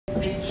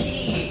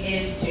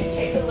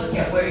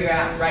you're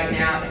at right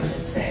now and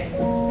just say,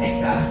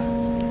 thank God.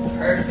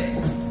 Perfect.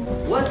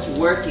 What's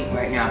working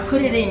right now?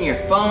 Put it in your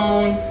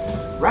phone.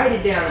 Write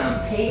it down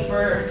on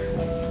paper.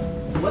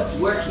 What's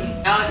working?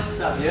 Alex, what's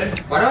up, dude?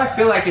 Why do I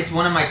feel like it's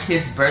one of my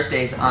kids'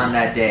 birthdays on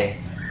that day?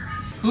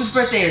 Whose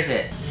birthday is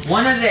it?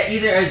 One of the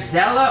either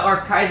Azella or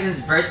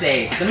Kaizen's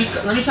birthday.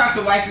 Let me talk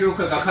to wifey real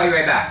quick. I'll call you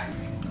right back.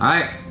 All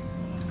right,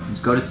 let's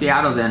go to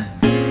Seattle then.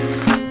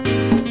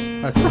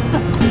 Let's go.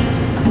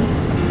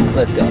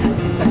 Let's go.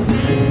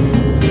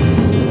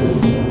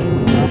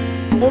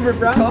 Over,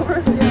 bro.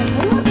 Over.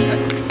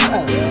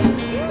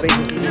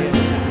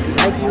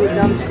 Like you with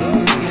dumb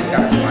screen.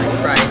 Got a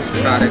price,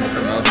 product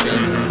promotion.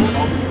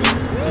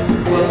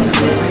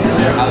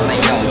 I was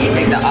like, yo, you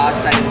take the odd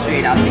side of the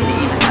street, I'll take the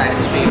even side of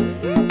the street.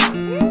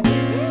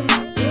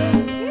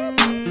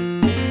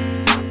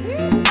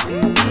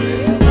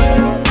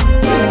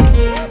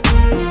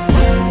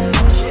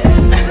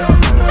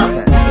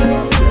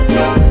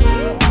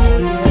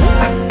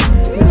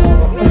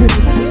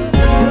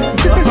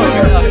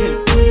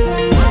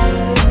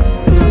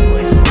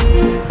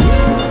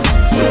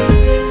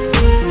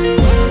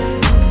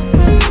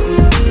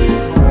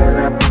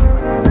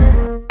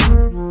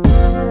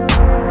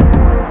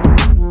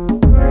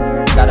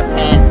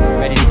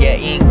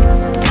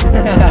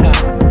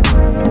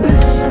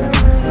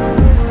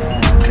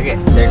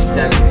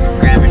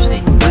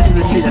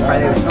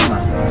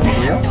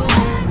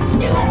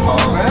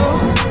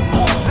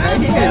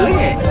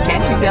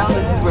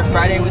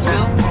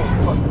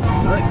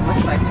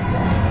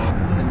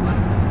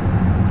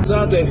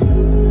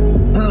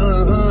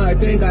 I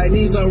think I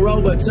need some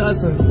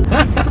Robitussin.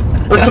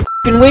 What's the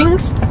f***ing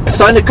wings?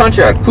 Sign the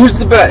contract. Who's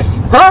the best?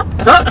 Huh?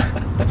 Huh?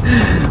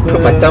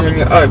 Put my thumb in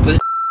your eye, please.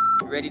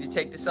 You ready to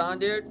take this on,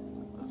 dude?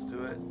 Let's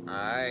do it.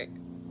 Alright.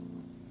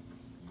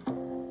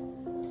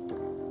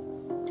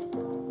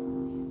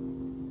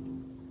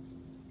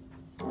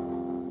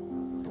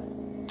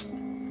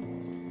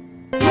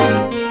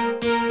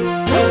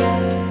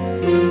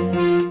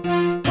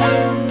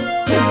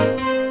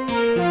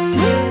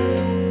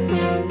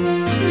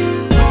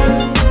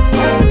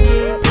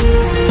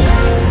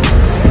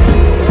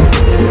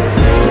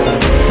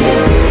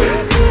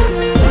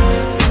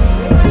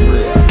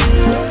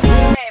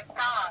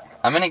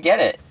 I'm gonna get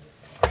it.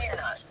 No, you're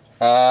not.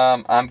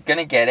 I'm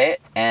gonna get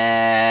it,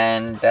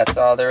 and that's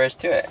all there is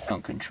to it.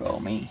 Don't control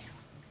me.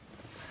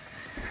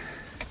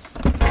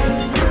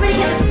 Everybody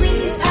get the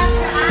sleep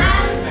dispatcher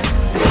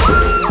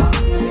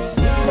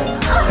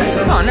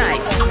Oh,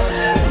 nice.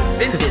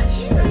 Vintage.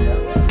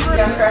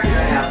 I'm cracking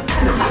right now.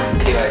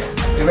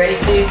 Anyway, you ready,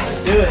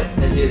 Seeds? Do it.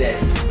 Let's do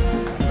this.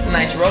 It's a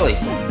nice rollie.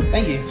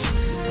 Thank you.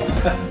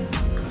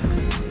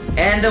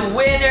 And the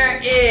winner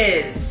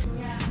is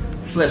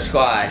Flip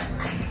Squad.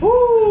 Woo!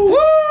 Woo!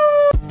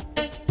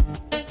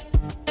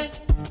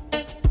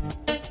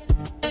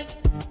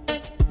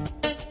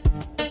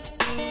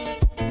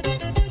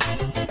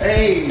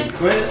 Hey,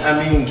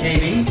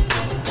 KD.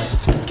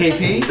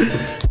 KP.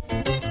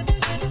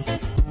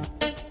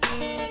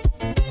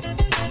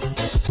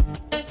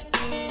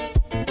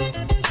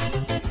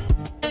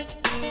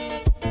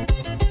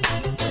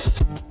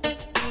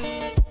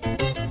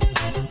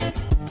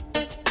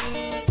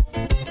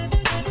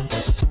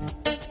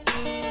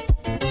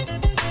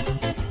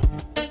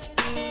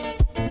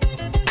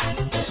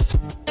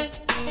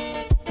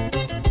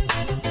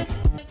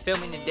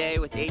 Filming today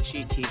with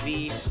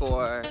HGTV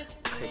for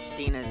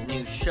Christina's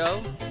new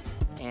show,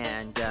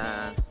 and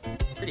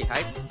pretty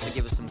hyped to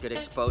give us some good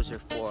exposure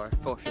for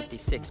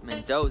 456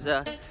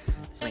 Mendoza.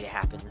 Let's make it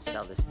happen. Let's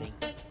sell this thing.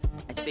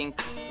 I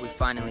think we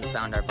finally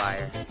found our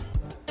buyer.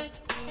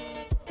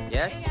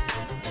 Yes?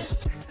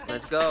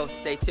 Let's go.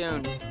 Stay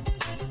tuned.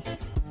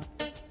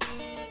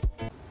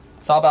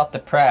 It's all about the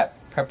prep.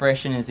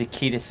 Preparation is the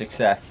key to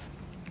success.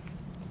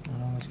 It's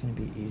not always gonna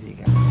be easy,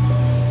 guys.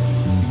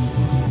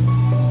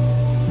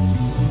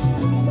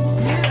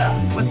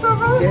 What's up,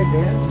 bro? Good,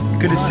 man.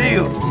 Good to see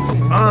you.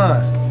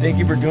 Thank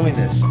you for doing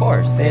this. Of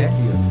course. Thank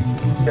you.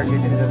 Start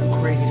getting into the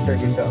crazy start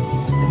yourself.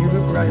 And you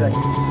look around, you're like,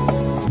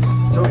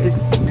 so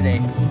it's Today.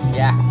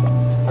 Yeah.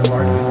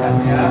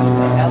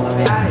 yeah.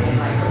 Elevated in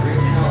like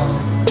original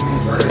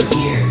for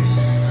years.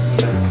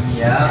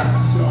 Yeah.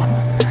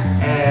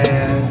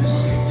 And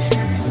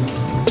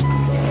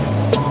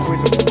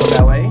always a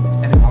ballet,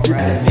 and it's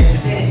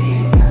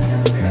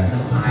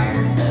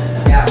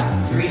Yeah.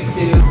 3,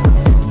 2.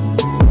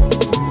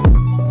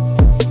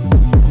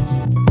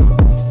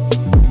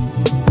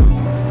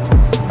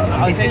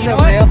 Is this a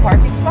real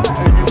parking spot or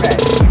is it red?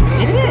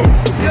 It is.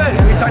 Good.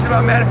 We talked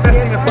about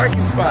manifesting a parking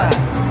spot.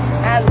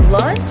 At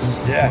lunch?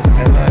 Yeah,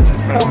 at lunch.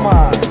 Come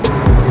on.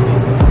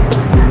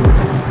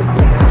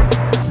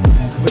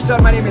 What's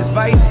up? My name is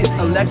Vice. It's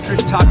Electric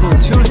Taco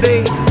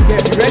Tuesday. Here,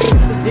 you ready?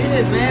 It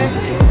is, man.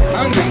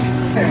 Hungry.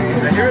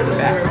 Right here at the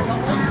back.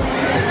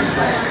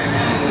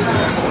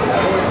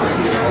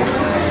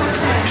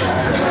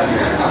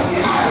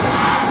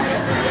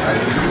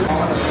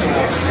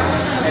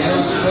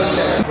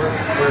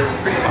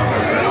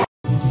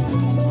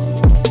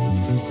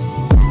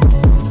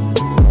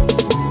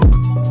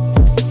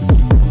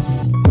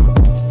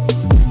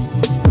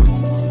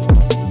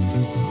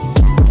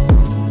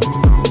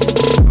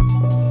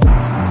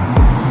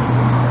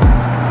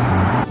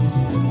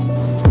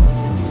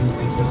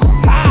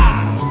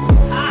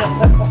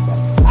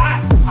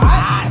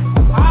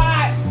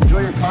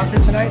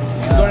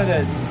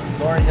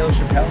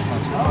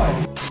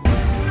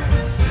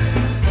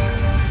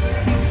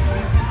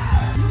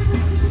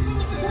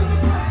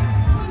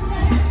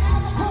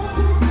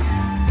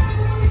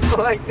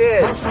 like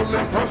this.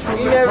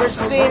 You never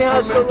seen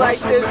hustle like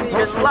this in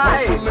your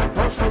life. Look at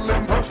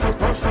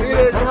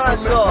this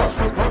hustle.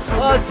 Hustle.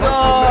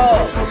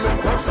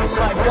 Oh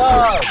my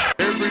God.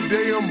 Every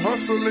day I'm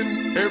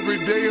hustling, every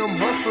day I'm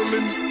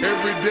hustling,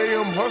 every day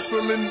I'm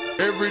hustling,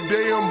 every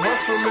day I'm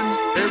hustling,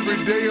 every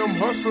day I'm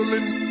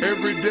hustling,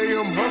 every day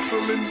I'm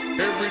hustling,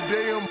 every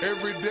day I'm